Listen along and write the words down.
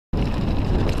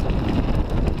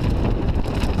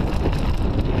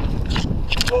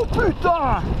Oh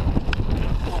putain!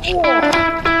 Oh.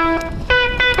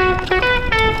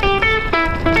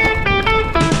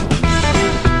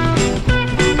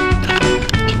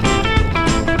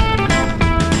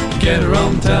 Get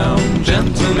around town,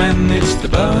 gentlemen, it's the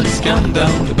birdie's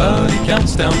countdown, the birdie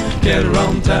counts down. Get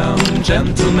around town,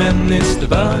 gentlemen, it's the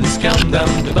birdie's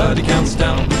countdown, the birdie counts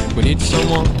down. We need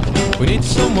someone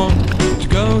to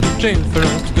go to jail for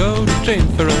us, to go to jail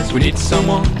for us. We need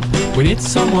someone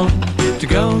to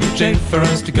go to jail for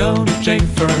us, to go to jail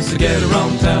for us. To get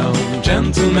around town,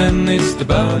 gentlemen, it's the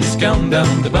birdie's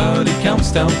countdown, the birdie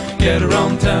counts down. Get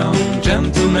around town,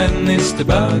 gentlemen, it's the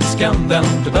birdie's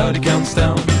countdown, the birdie counts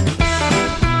down.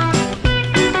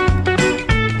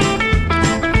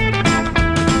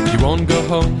 You won't go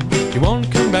home, you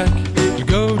won't come back. You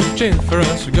go to jail for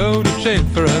us, you go to jail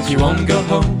for us. You won't go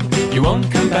home, you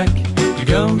won't come back. You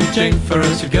go to jail for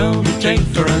us, you go to jail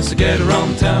for us. To get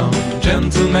around town,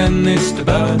 gentlemen, it's the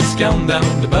birdie's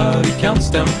countdown, the birdie counts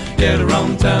down. Get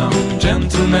around town,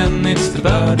 gentlemen, it's the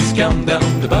birdie's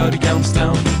countdown, the birdie counts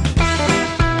down.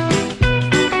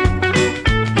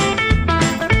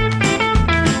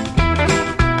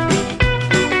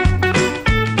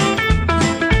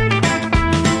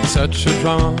 Such a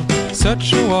drama,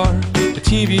 such a war, the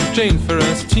TV jail for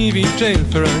us, TV jail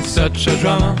for us. Such a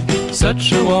drama,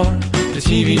 such a war, the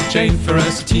TV jail for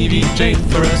us, the TV jail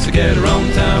for us. To get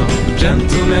around town,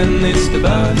 gentlemen, it's the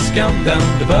birdie's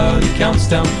countdown, the birdie counts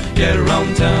down. Get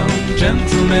around town,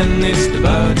 gentlemen, it's the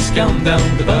birdie's countdown,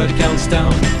 the birdie counts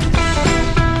down.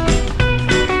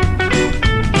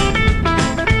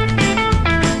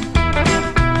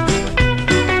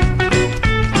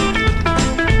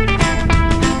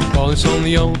 Police on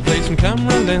the old, play some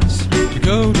camera lens. You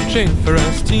go to jail for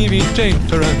us, TV jail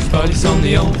for us. Police on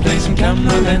the old, play some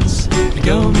camera lens. You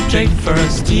go to jail for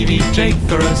us, TV jail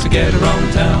for us. To get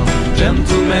around town,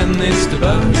 gentlemen, it's the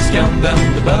birdie's countdown,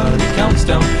 the birdie counts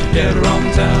down. Get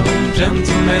around town,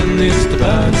 gentlemen, it's the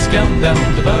birdie's countdown,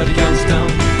 the birdie counts down.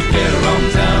 Get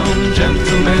around town,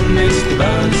 gentlemen, it's the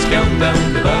birdie's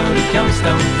countdown, the birdie counts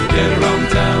down. Get around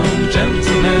town,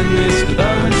 gentlemen, it's the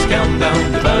birdie's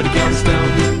countdown, the birdie counts down.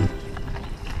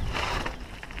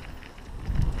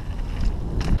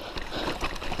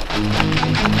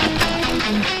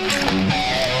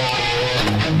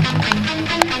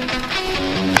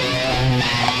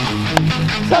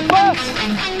 Ça passe.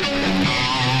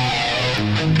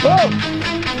 Bon,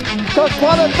 quand je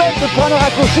prends la peine de prendre un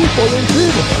raccourci pour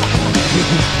YouTube.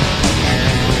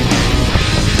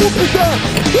 Oh putain.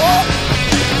 Oh.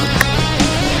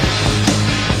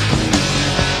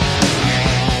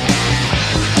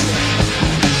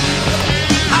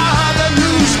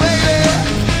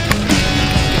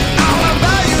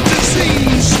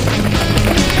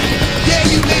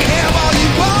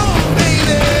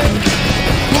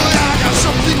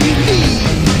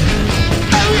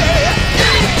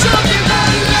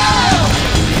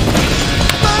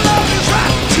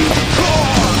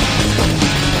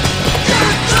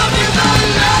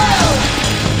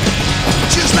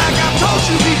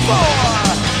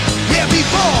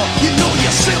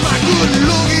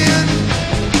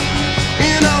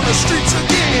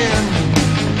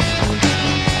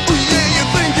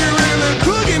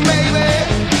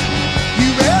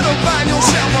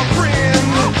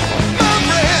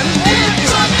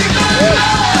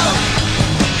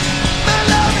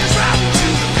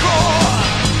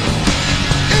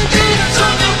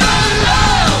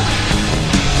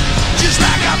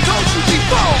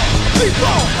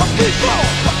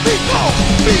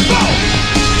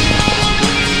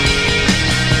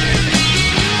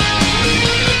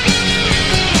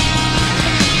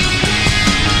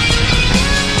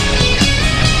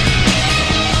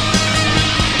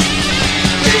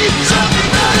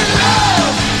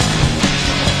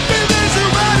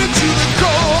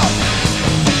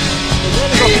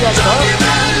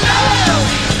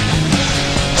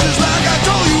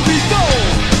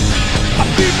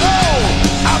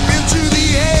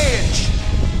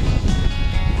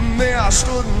 I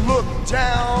stood and looked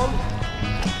down.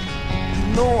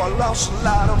 You know I lost a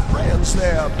lot of friends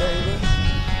there, baby.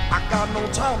 I got no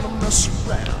time to mess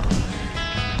around.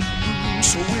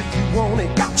 So if you want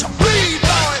it, got to bleed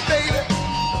for it, baby.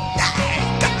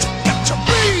 Yeah, got to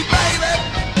bleed, baby.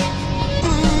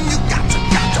 You got to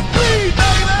bleed,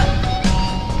 baby.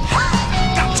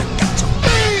 Got to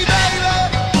bleed, baby.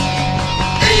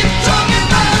 Ain't talking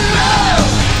about love.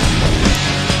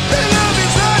 The love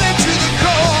is running to the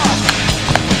core.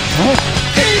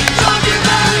 Ain't talking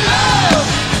about love.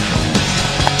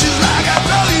 Just like I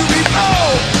told you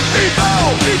before. Ain't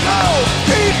talking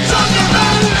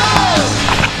about love.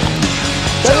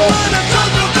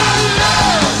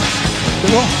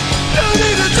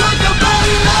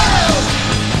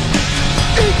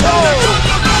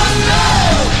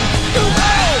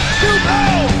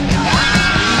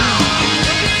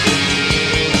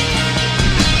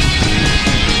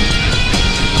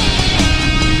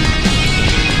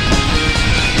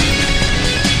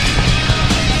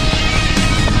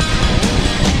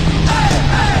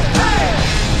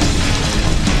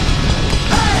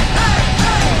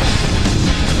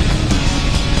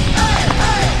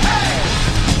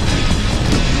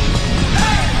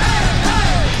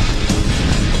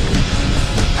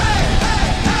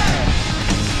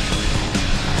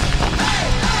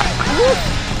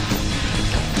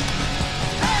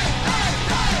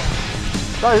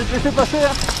 Attends, je vais te laisser passer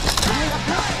hein.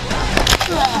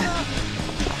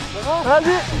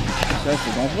 Vas-y. Ça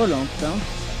c'est dangereux là, putain.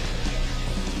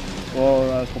 Oh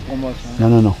là, trop pour moi ça. Non,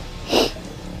 non, non.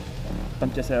 Pas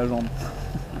me casser la jambe.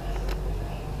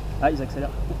 Ah, ils accélèrent.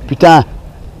 Putain.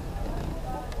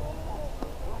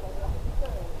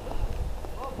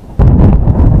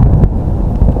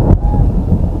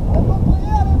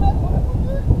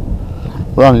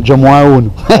 Ouais, on est déjà moins haut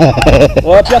nous.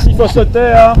 Oh Pierre, s'il faut sauter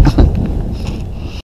hein.